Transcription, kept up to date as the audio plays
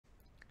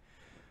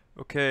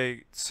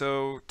Okay,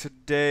 so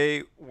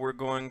today we're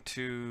going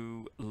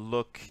to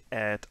look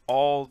at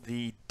all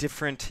the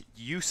different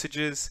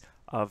usages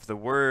of the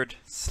word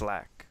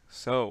slack.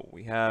 So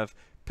we have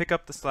pick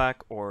up the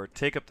slack or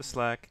take up the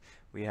slack,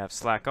 we have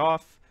slack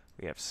off,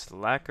 we have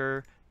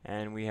slacker,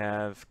 and we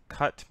have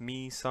cut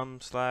me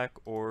some slack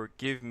or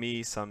give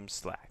me some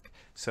slack.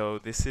 So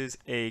this is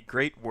a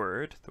great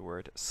word, the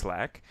word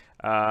slack.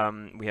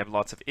 We have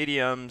lots of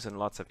idioms and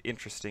lots of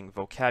interesting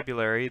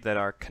vocabulary that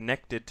are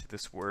connected to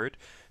this word.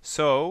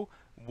 So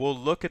we'll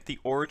look at the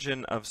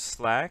origin of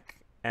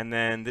slack, and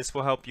then this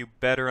will help you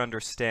better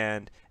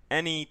understand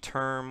any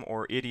term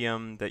or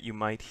idiom that you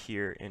might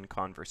hear in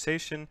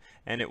conversation,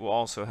 and it will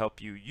also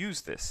help you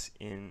use this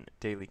in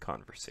daily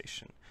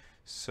conversation.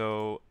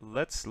 So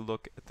let's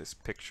look at this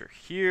picture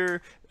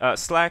here.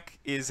 Slack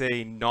is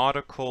a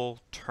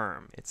nautical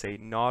term. It's a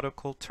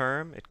nautical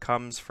term. It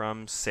comes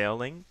from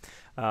sailing.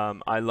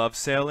 I love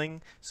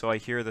sailing, so I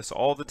hear this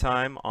all the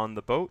time on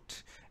the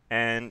boat.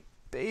 And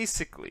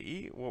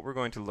basically, what we're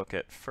going to look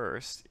at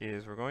first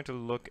is we're going to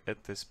look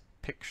at this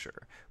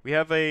picture. We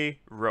have a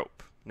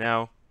rope.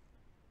 Now,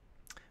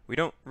 we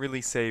don't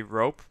really say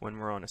rope when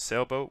we're on a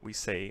sailboat. We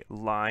say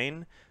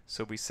line.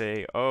 So we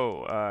say,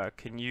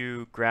 can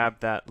you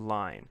grab that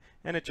line?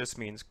 And it just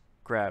means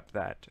grab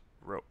that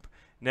rope.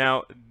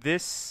 Now,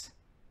 this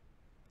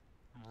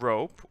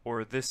rope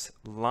or this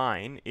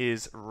line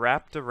is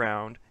wrapped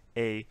around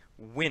a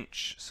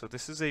winch. So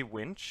this is a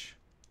winch.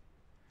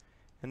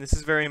 And this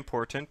is very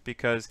important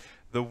because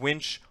the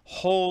winch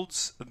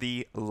holds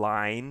the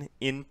line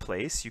in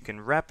place. You can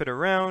wrap it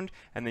around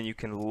and then you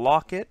can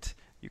lock it.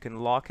 You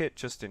can lock it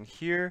just in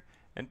here.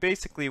 And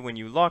basically when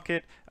you lock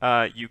it,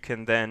 you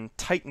can then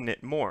tighten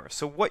it more.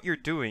 So what you're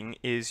doing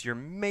is you're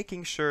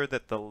making sure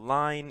that the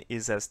line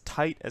is as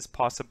tight as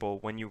possible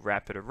when you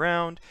wrap it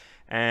around,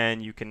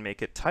 and you can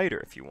make it tighter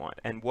if you want.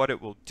 And what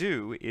it will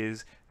do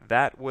is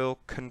that will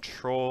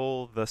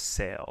control the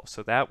sail.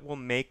 So that will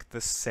make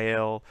the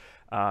sail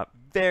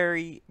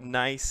very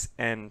nice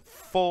and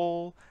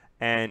full,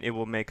 and it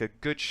will make a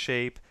good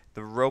shape.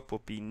 The rope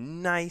will be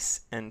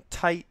nice and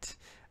tight.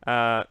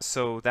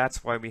 So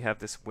that's why we have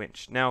this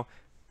winch. Now,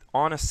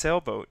 on a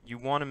sailboat, you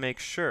want to make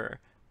sure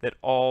that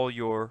all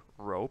your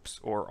ropes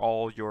or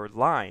all your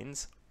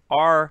lines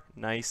are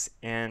nice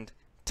and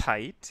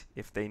tight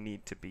if they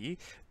need to be.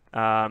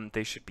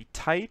 They should be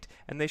tight,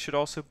 and they should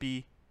also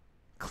be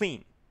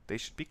clean. They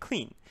should be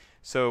clean.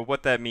 So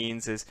what that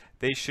means is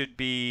they should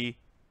be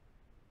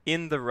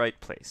in the right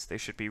place. They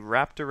should be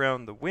wrapped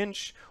around the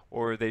winch,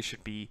 or they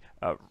should be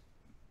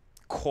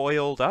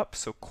coiled up.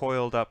 So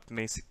coiled up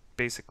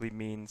basically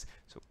means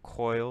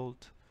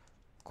coiled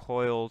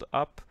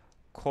up.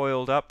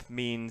 Coiled up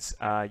means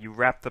you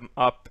wrap them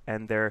up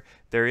and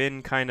they're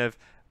in kind of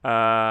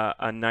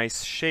a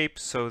nice shape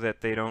so that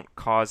they don't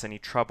cause any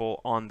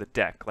trouble on the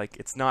deck. Like,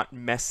 it's not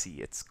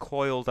messy. It's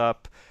coiled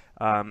up.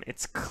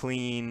 It's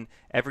clean.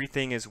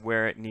 Everything is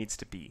where it needs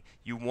to be.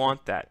 You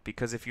want that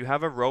because if you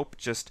have a rope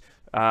just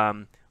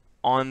on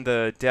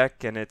the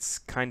deck and it's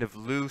kind of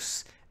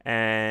loose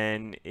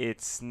and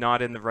it's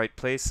not in the right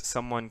place,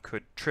 someone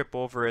could trip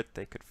over it,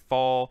 they could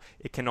fall.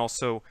 It can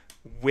also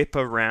whip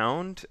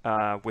around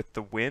with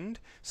the wind.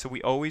 So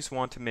we always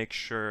want to make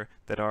sure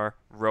that our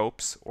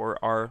ropes or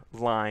our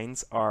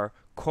lines are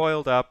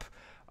coiled up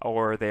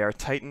or they are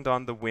tightened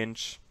on the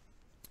winch.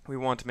 We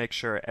want to make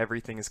sure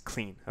everything is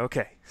clean.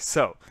 Okay,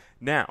 so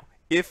now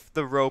if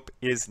the rope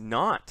is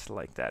not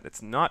like that,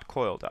 it's not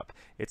coiled up,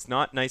 it's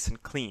not nice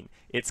and clean,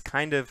 it's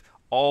kind of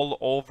all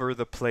over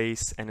the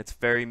place and it's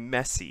very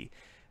messy,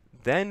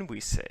 then we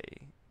say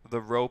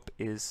the rope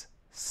is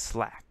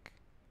slack.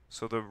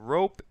 So the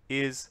rope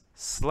is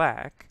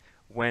slack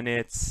when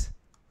it's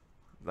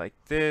like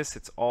this,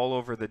 it's all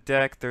over the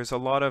deck. There's a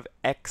lot of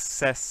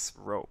excess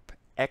rope,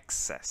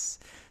 excess.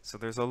 So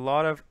there's a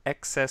lot of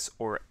excess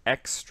or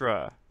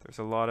extra. There's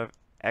a lot of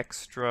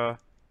extra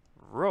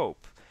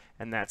rope.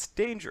 And that's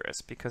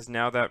dangerous because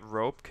now that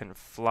rope can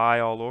fly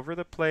all over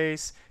the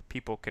place.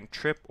 People can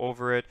trip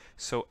over it.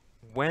 So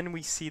when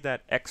we see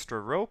that extra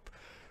rope,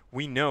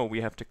 we know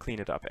we have to clean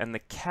it up. And the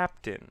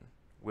captain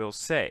will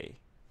say,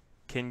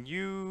 can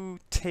you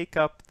take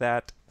up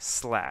that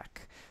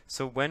slack?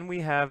 So when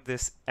we have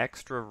this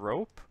extra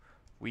rope,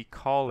 we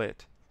call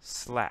it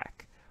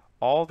slack.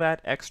 All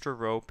that extra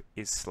rope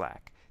is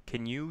slack.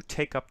 Can you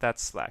take up that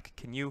slack?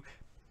 Can you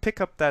pick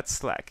up that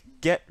slack?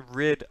 Get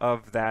rid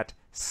of that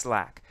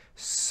slack.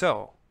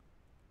 So,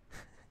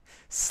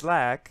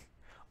 slack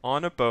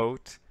on a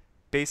boat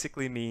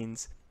basically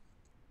means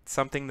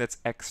something that's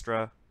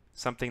extra,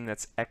 something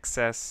that's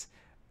excess,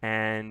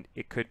 and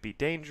it could be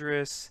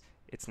dangerous.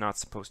 It's not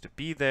supposed to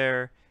be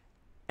there.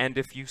 And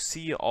if you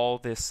see all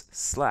this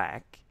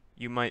slack,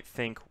 you might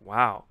think,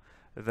 wow,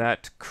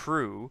 that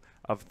crew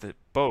of the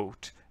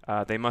boat,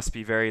 they must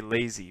be very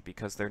lazy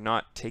because they're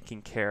not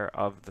taking care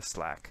of the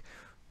slack.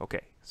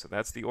 Okay, so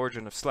that's the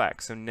origin of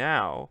slack. So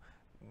now,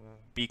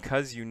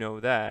 because you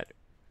know that,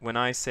 when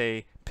I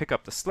say pick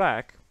up the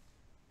slack,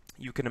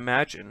 you can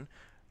imagine,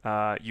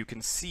 you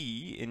can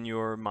see in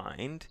your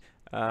mind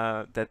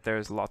that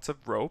there's lots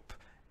of rope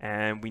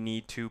and we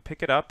need to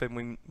pick it up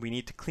and we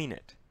need to clean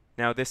it.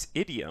 Now this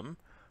idiom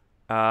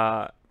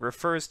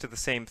refers to the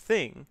same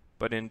thing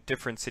but in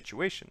different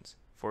situations.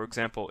 For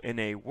example, in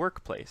a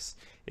workplace,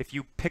 if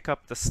you pick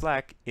up the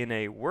slack in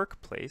a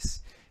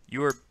workplace,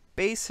 you are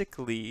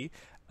basically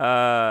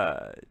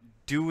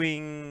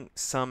doing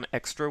some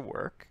extra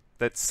work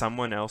that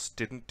someone else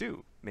didn't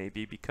do,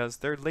 maybe because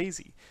they're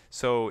lazy.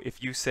 So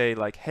if you say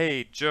like,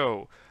 hey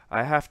Joe,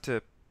 I have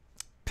to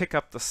pick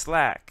up the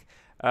slack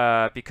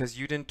because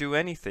you didn't do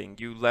anything.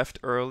 You left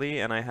early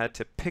and I had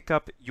to pick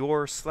up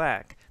your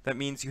slack. That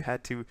means you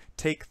had to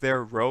take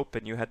their rope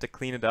and you had to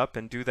clean it up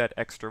and do that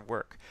extra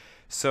work.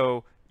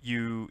 So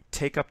you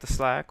take up the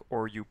slack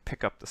or you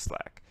pick up the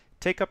slack.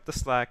 Take up the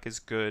slack is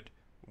good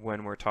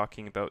when we're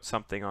talking about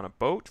something on a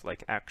boat,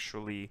 like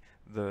actually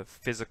the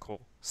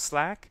physical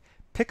slack.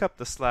 Pick up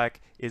the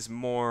slack is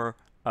more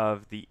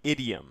of the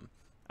idiom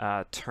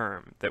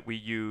term that we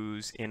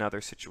use in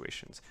other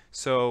situations.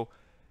 So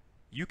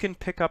you can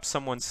pick up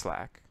someone's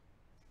slack.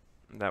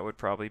 That would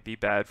probably be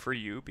bad for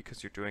you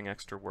because you're doing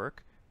extra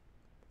work.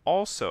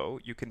 Also,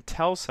 you can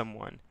tell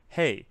someone,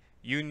 hey,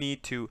 you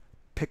need to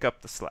pick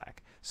up the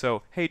slack.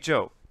 So, hey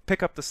Joe,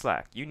 pick up the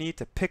slack. You need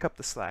to pick up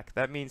the slack.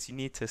 That means you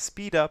need to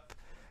speed up,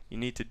 you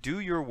need to do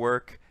your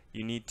work,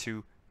 you need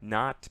to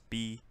not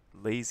be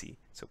lazy.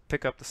 So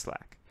pick up the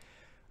slack.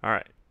 All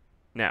right.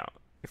 Now,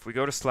 if we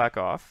go to slack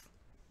off,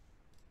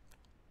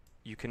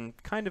 you can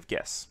kind of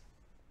guess.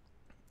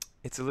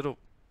 It's a little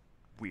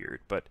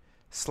weird, but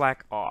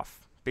slack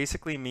off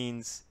basically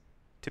means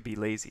to be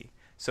lazy.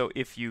 So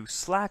if you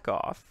slack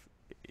off,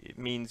 it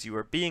means you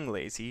are being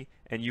lazy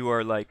and you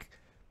are like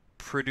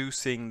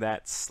producing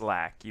that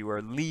slack. You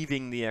are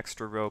leaving the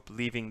extra rope,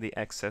 leaving the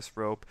excess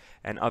rope,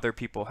 and other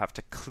people have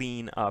to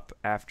clean up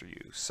after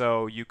you.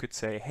 So you could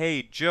say,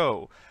 hey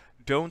Joe,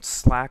 don't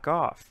slack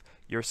off.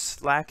 You're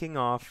slacking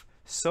off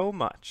so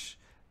much,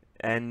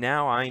 and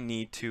now I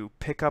need to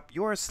pick up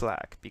your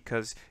slack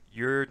because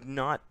you're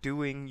not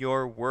doing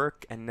your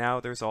work and now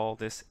there's all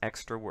this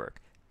extra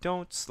work.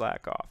 Don't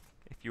slack off.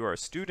 If you are a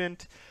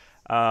student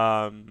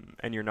and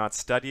you're not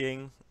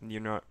studying,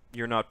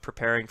 you're not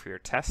preparing for your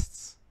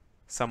tests,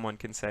 someone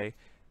can say,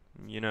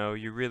 you know,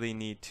 you really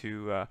need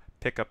to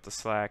pick up the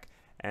slack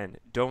and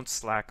don't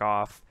slack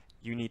off.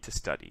 You need to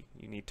study.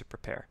 You need to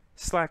prepare.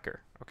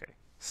 Slacker. Okay.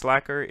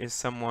 Slacker is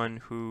someone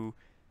who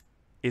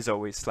is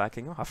always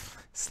slacking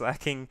off.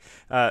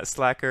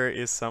 Slacker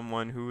is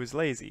someone who is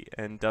lazy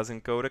and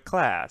doesn't go to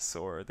class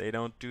or they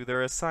don't do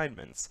their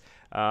assignments.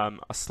 A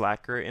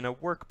slacker in a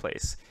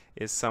workplace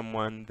is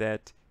someone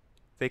that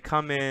they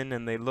come in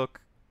and they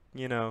look,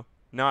 you know,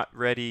 not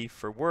ready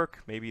for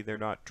work. Maybe they're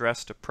not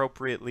dressed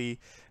appropriately.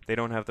 They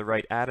don't have the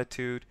right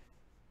attitude.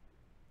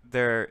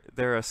 They're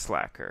a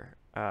slacker.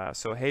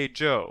 So hey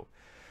Joe,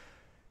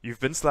 you've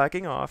been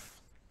slacking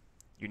off.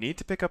 You need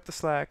to pick up the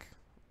slack,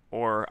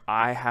 or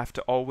I have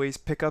to always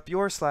pick up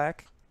your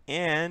slack,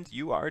 and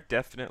you are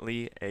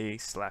definitely a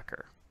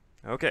slacker.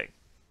 Okay,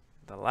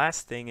 the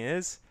last thing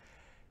is,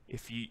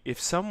 if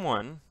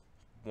someone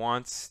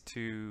wants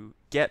to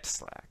get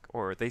slack,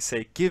 or they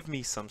say, give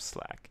me some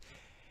slack,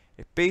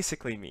 it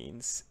basically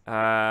means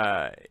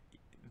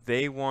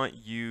they want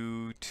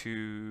you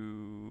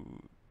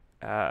to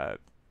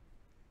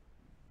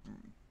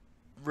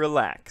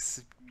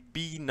relax,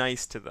 be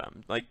nice to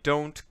them. Like,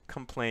 don't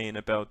complain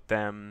about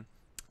them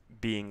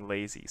being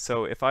lazy.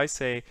 So if I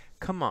say,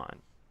 come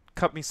on,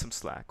 cut me some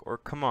slack, or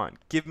come on,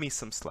 give me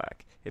some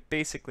slack, it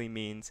basically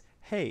means,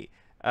 hey,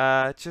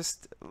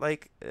 just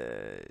like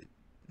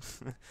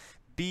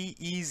be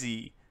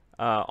easy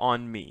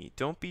on me.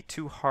 Don't be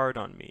too hard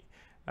on me.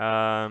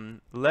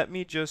 Let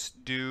me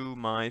just do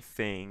my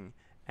thing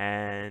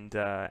and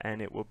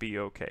it will be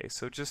okay.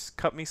 So just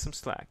cut me some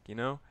slack, you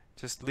know?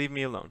 Just leave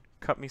me alone.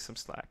 Cut me some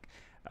slack.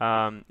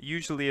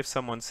 Usually if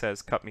someone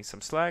says cut me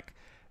some slack,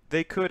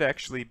 they could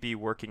actually be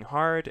working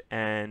hard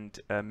and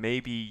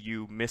maybe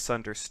you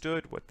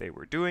misunderstood what they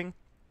were doing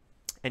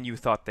and you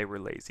thought they were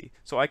lazy.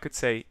 So I could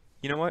say,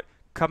 you know what?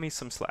 Cut me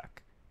some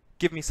slack.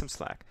 Give me some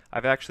slack.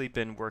 I've actually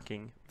been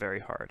working very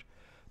hard.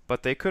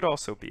 But they could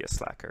also be a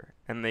slacker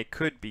and they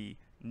could be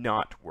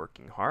not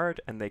working hard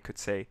and they could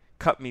say,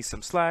 cut me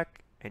some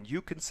slack, and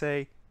you can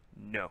say,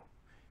 no.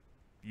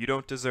 You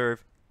don't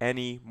deserve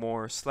any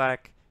more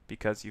slack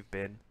because you've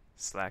been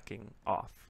slacking off.